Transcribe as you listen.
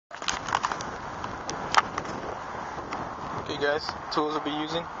Okay guys, tools we'll be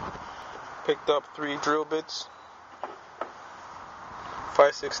using. Picked up 3 drill bits,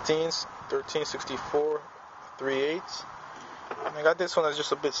 5/16, 13/64, 3/8. And I got this one that's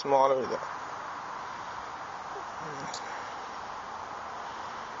just a bit smaller though.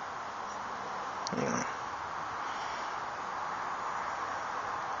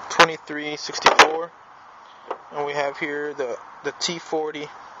 23/64. And we have here the T40.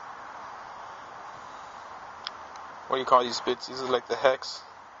 What do you call these bits? These are like the hex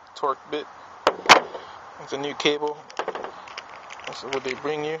torque bit. It's a new cable. That's what they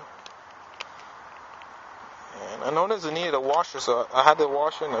bring you. And I noticed I needed a washer, so I had the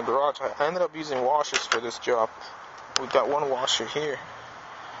washer in the garage. I ended up using washers for this job. We got one washer here.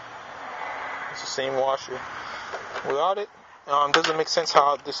 It's the same washer. Without it, doesn't make sense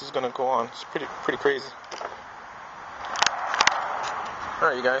how this is gonna go on. It's pretty crazy.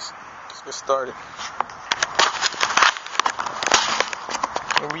 Alright, you guys, let's get started.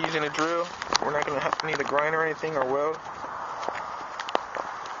 We're using a drill. We're not gonna need a grinder or anything or weld.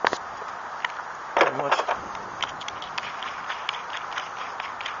 Not much.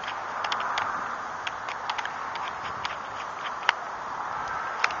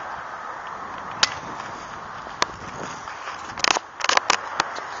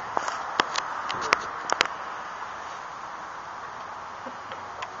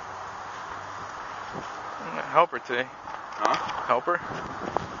 Helper today. Huh? Helper?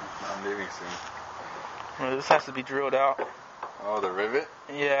 I'm leaving soon. Well, this has to be drilled out. Oh, the rivet?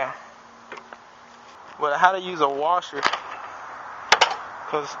 Yeah. But I had to use a washer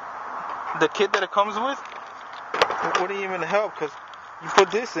because the kit that it comes with wouldn't even help, because you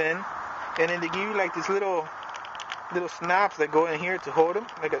put this in and then they give you like these little snaps that go in here to hold them.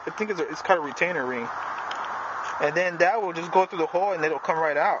 Like I think it's called a retainer ring. And then that will just go through the hole and it'll come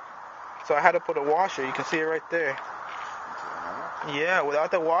right out. So I had to put a washer. You can see it right there. Yeah,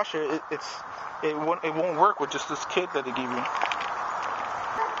 without the washer, it won't work with just this kit that they give you.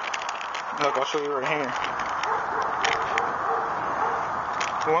 Look, I'll show you right here.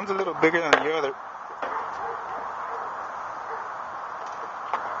 One's a little bigger than the other.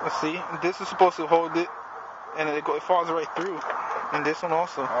 Let's see. This is supposed to hold it, and it falls right through. And this one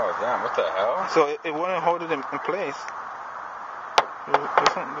also. Oh damn! What the hell? So it wouldn't hold it in place.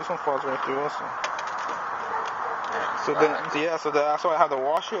 This one falls right through also. So then, yeah, so that's why I have the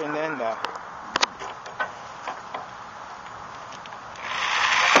washer and then that.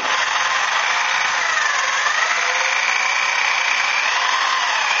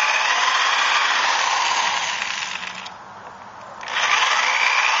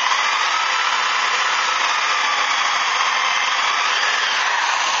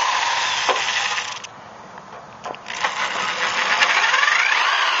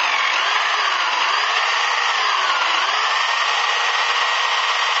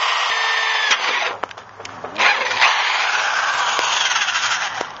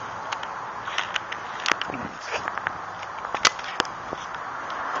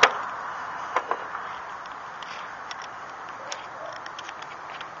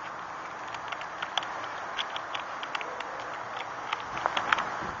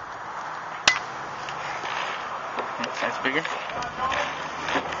 That's bigger.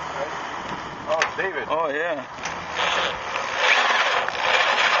 Oh, it's David. Oh, yeah.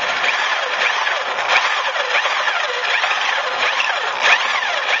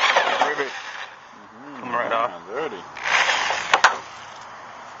 Rivet. Come right off. Dirty.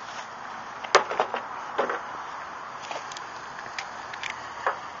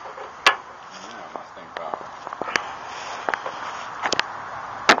 Yeah, Mustang power.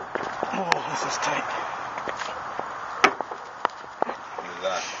 Oh, this is tight.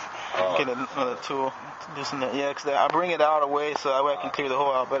 Oh. Get another tool to loosen that. Yeah, because I bring it out away so that way I can clear the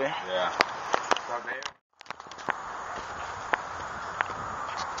hole out better. Yeah.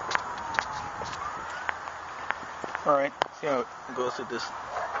 Alright, see how it goes with this.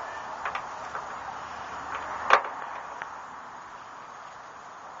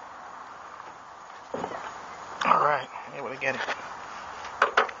 Alright, able to get it.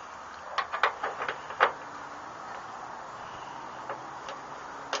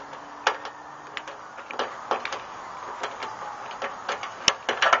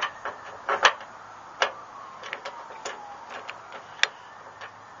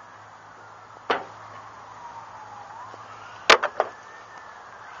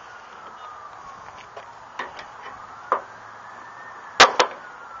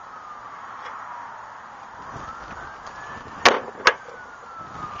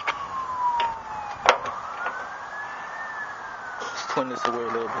 Twin this away a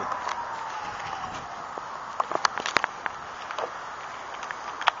little bit.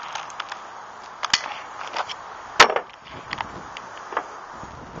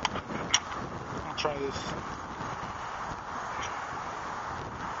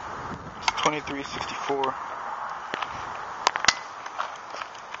 2364.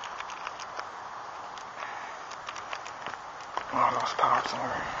 Oh, I lost power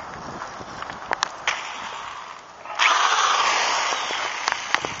somewhere.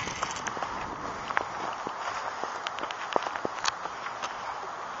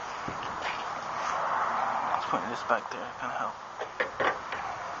 Let's put this back there, it kind of help.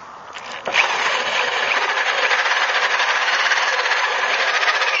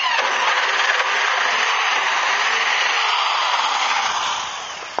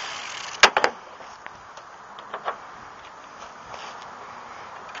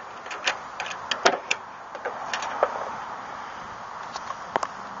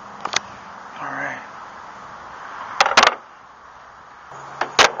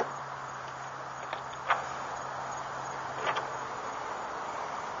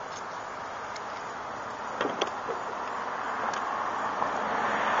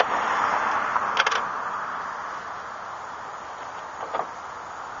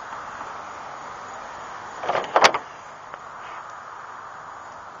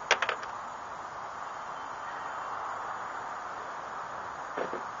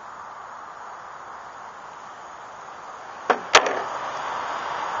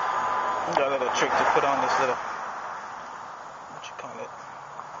 Got a little trick to put on this little, what you call it?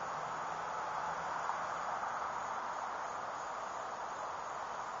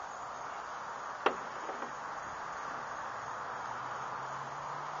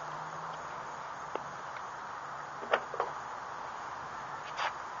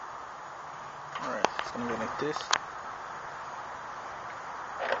 Alright, it's gonna go like this.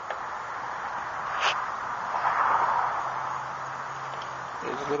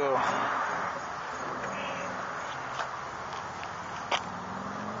 There's a little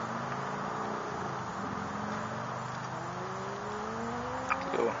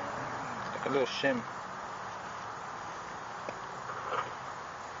like a little shim.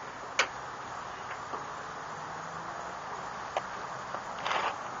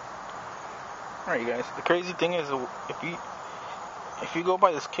 Alright, you guys, the crazy thing is if you go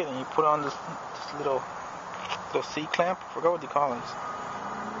by this kit and you put on this little C-clamp, I forgot what they call it.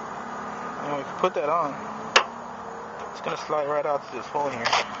 And if you put that on, it's gonna slide right out to this hole here.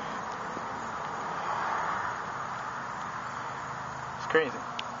 It's crazy.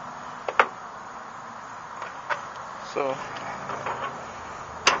 So,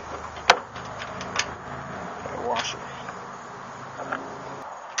 wash it.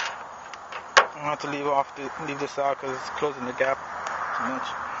 I have to leave this out because it's closing the gap too much.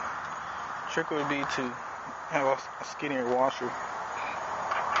 Trick would be to have a skinnier washer.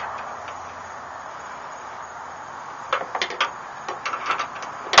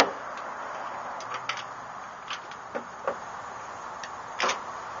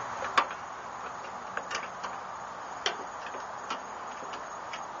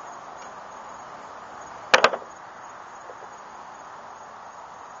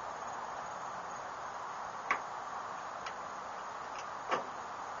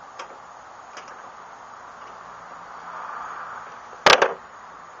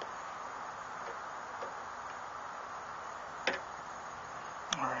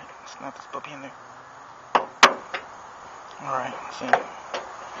 Alright, snap this puppy in there. Alright, that's in.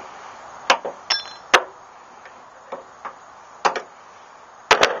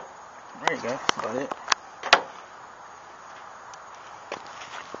 There you go, that's about it.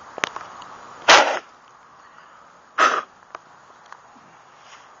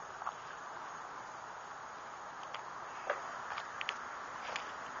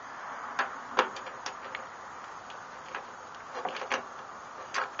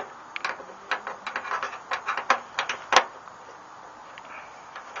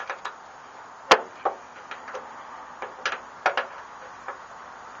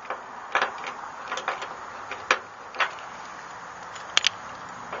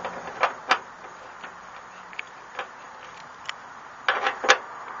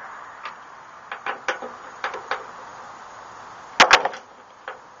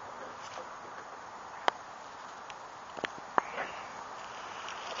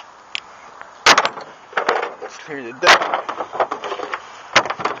 Clear the deck.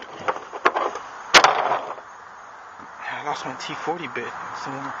 I lost my T40 bit.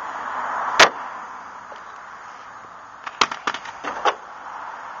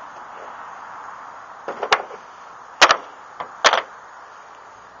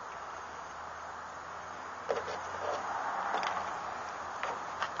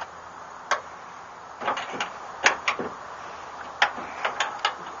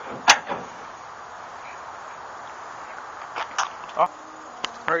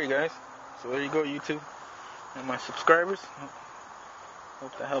 Alright, guys, So there you go, YouTube and my subscribers.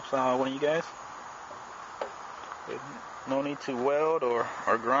 Hope that helps out one of you guys. No need to weld or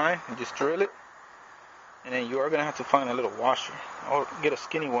grind, and just drill it. And then you are gonna have to find a little washer, or get a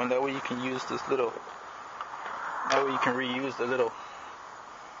skinny one. That way you can use this little. That way you can reuse the little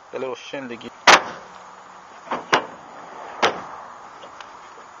shim to get.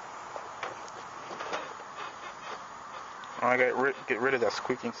 I got get rid of that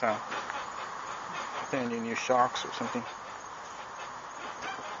squeaking sound. I think you need new shocks or something.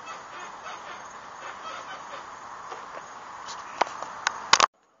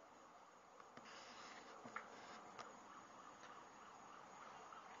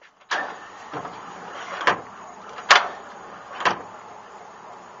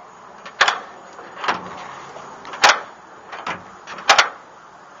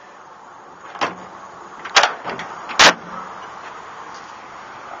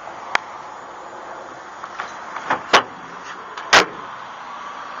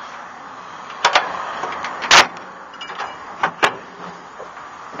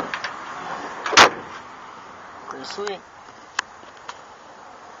 Pretty sweet. You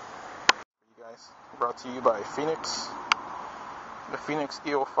guys, brought to you by Phoenix, the Phoenix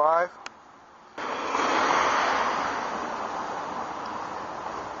E05.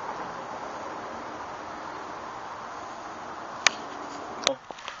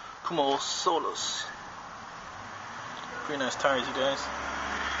 Como Solos. Pretty nice tires, you guys.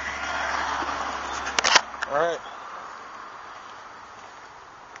 Alright.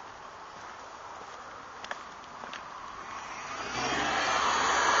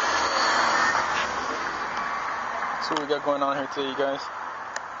 So what we got going on here today, you guys.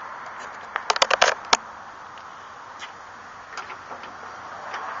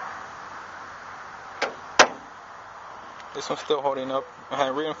 This one's still holding up. I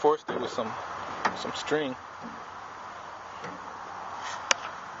had reinforced it with some string.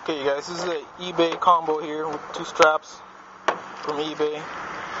 Okay, you guys, this is an eBay combo here with 2 straps from eBay.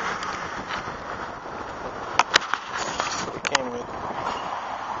 That's what it came with.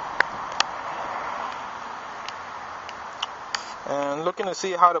 And looking to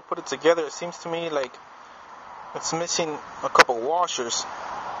see how to put it together, it seems to me like it's missing a couple washers.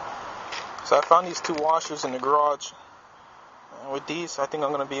 So I found these 2 washers in the garage. And with these, I think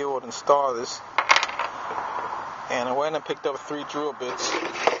I'm going to be able to install this. And I went and picked up 3 drill bits.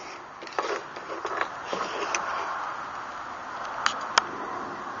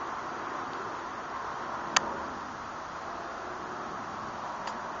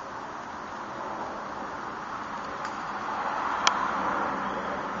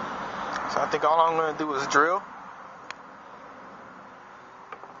 So I think all I'm going to do is drill.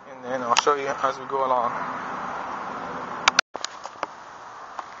 And then I'll show you as we go along.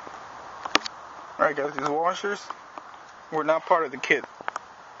 Alright guys, these washers were not part of the kit.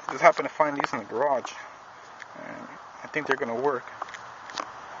 I just happened to find these in the garage. And I think they're going to work.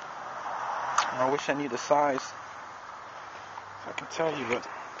 I wish I knew the size. So I can tell you, but...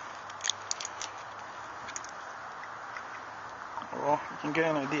 well, you can get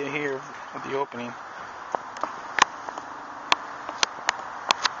an idea here of the opening.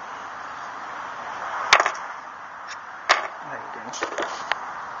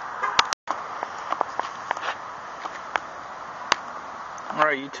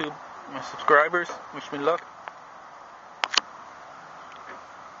 Alright YouTube, my subscribers, wish me luck.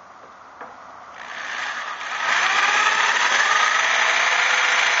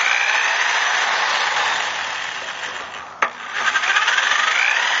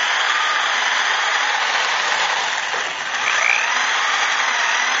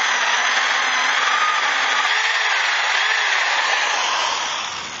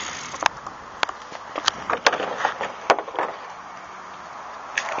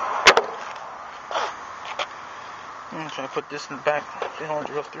 I'm trying to put this in the back. See how it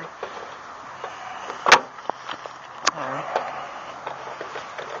drills through. Alright.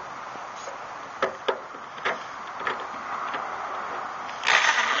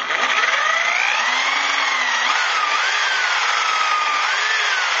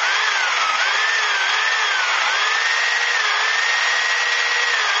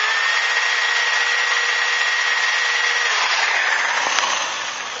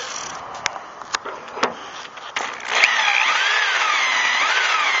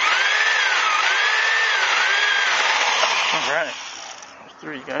 Alright, there's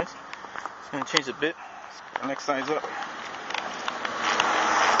 3 guys. Just gonna change the bit. Let's put the next size up.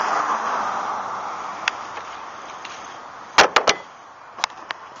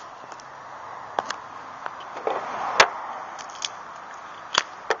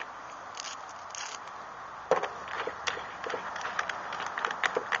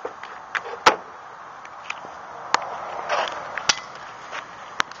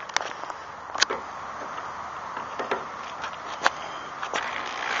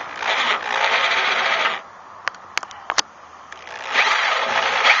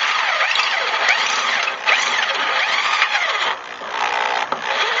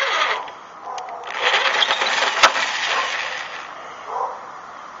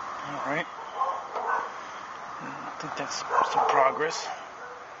 Alright. I think that's some progress.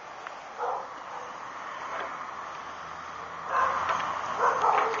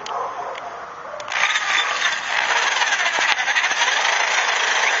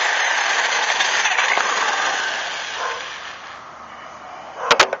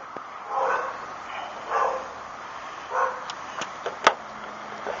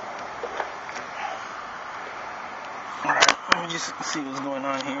 Alright, let me just see what's going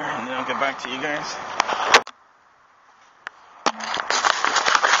on here and then I'll get back to you guys.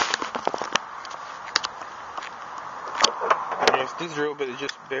 Yes, this drill bit is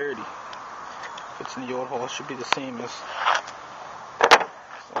just buried. If it's in the old hole, it should be the same as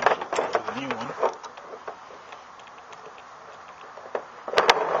the new one.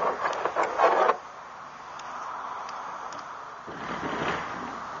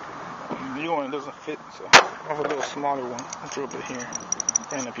 The new one doesn't fit, so I have a little smaller one. A drill bit here.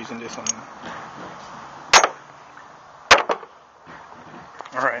 I end up using this one now.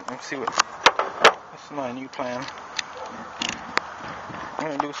 Alright, let's see what. This is my new plan. I'm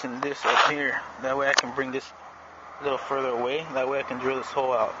going to loosen this up here. That way I can bring this a little further away. That way I can drill this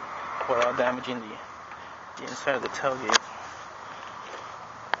hole out without damaging the inside of the tailgate.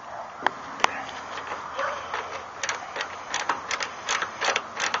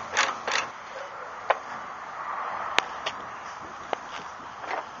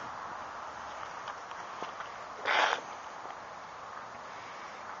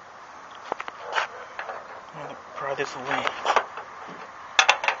 I'm going to pry this away.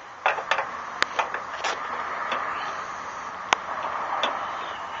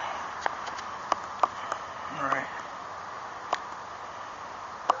 Alright.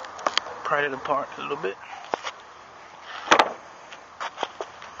 Pried it apart a little bit.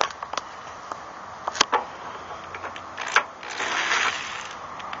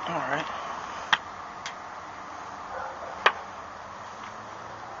 Alright.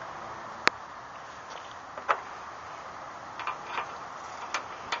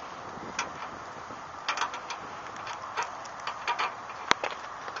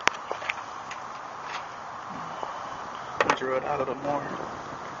 Drill it out a little more.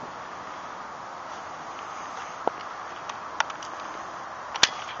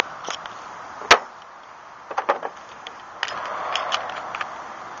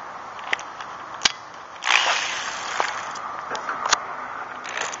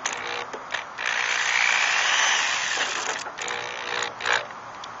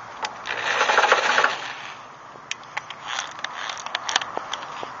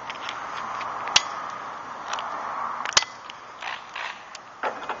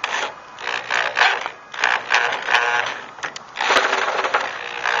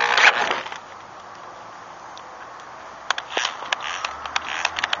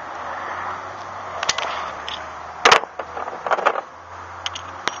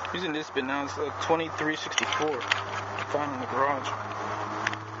 Using this bit now, it's a 2364 found in the garage.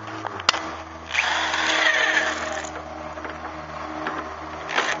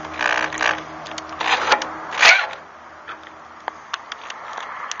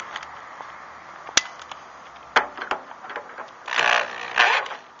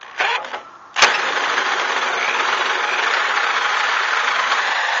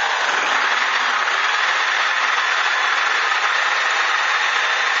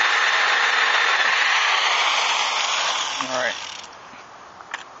 Alright.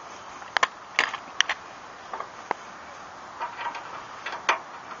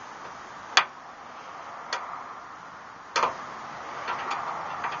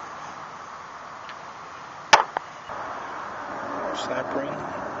 Snap ring.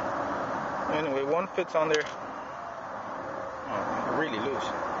 Anyway, one fits on there really loose.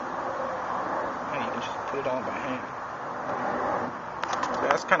 And you can just put it on by hand.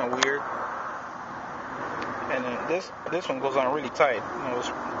 That's kind of weird. And then this one goes on really tight. You know, it's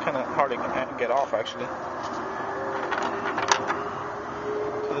kind of hard to get off actually.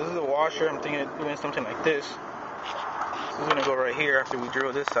 So this is the washer. I'm thinking of doing something like this. This is gonna go right here after we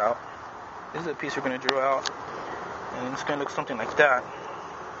drill this out. This is a piece we're gonna drill out, and it's gonna look something like that.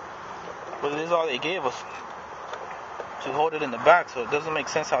 But this is all they gave us to hold it in the back, so it doesn't make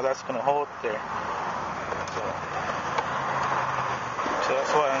sense how that's gonna hold there. So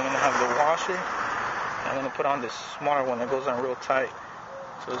that's why I'm gonna have the washer. I'm going to put on this smaller one that goes on real tight.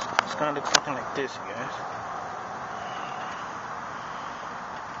 So it's going to look something like this, you guys.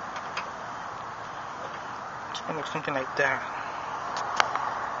 It's going to look something like that.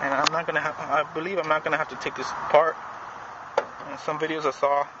 And I'm not going to have, I believe I'm not going to have to take this apart. In some videos I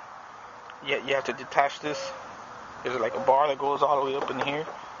saw, you have to detach this. There's like a bar that goes all the way up in here.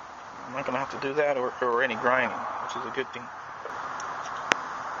 I'm not going to have to do that or any grinding, which is a good thing.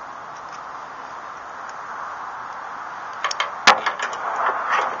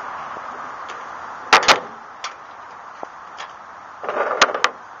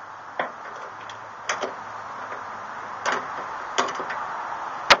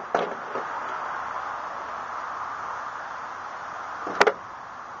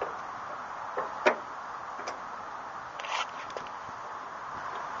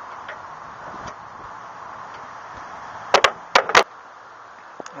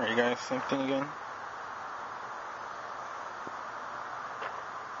 Alright, you guys, same thing again.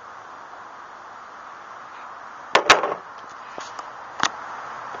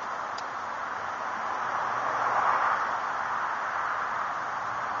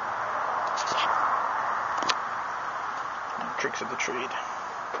 Tricks of the trade.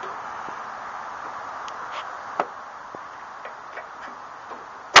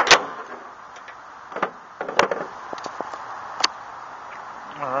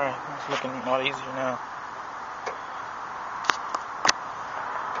 Alright, it's looking a lot easier now.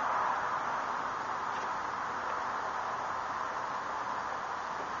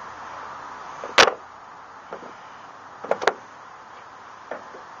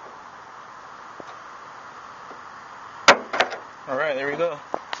 Alright, there we go.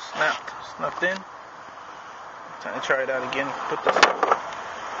 Snapped in. Time to try it out again. Put this.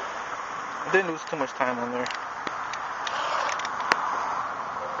 I didn't lose too much time on there.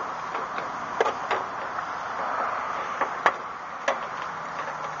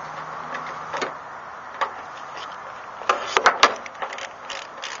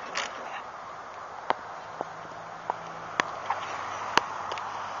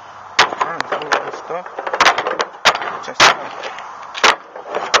 Alright, all this stuff. Just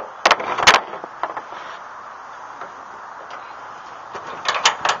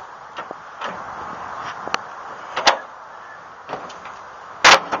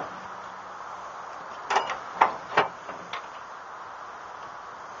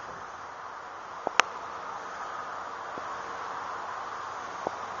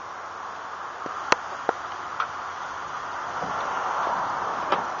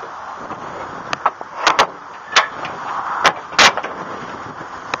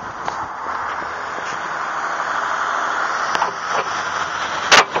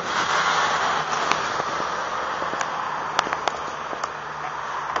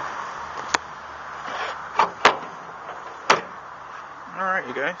alright,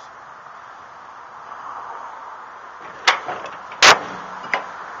 you guys.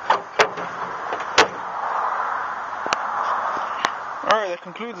 Alright, that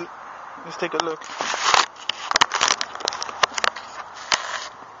concludes it. Let's take a look.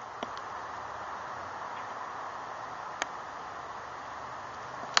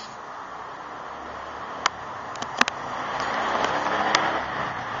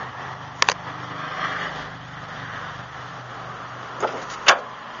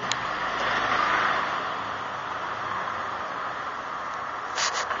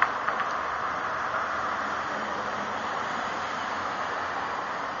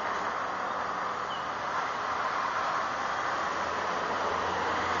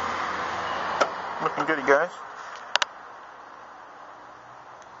 Looking good, you guys.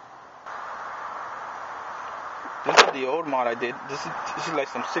 This is the old mod I did. This is like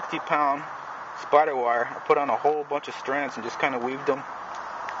some 60-pound spider wire. I put on a whole bunch of strands and just kind of weaved them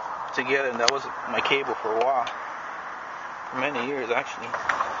together, and that was my cable for a while. For many years, actually.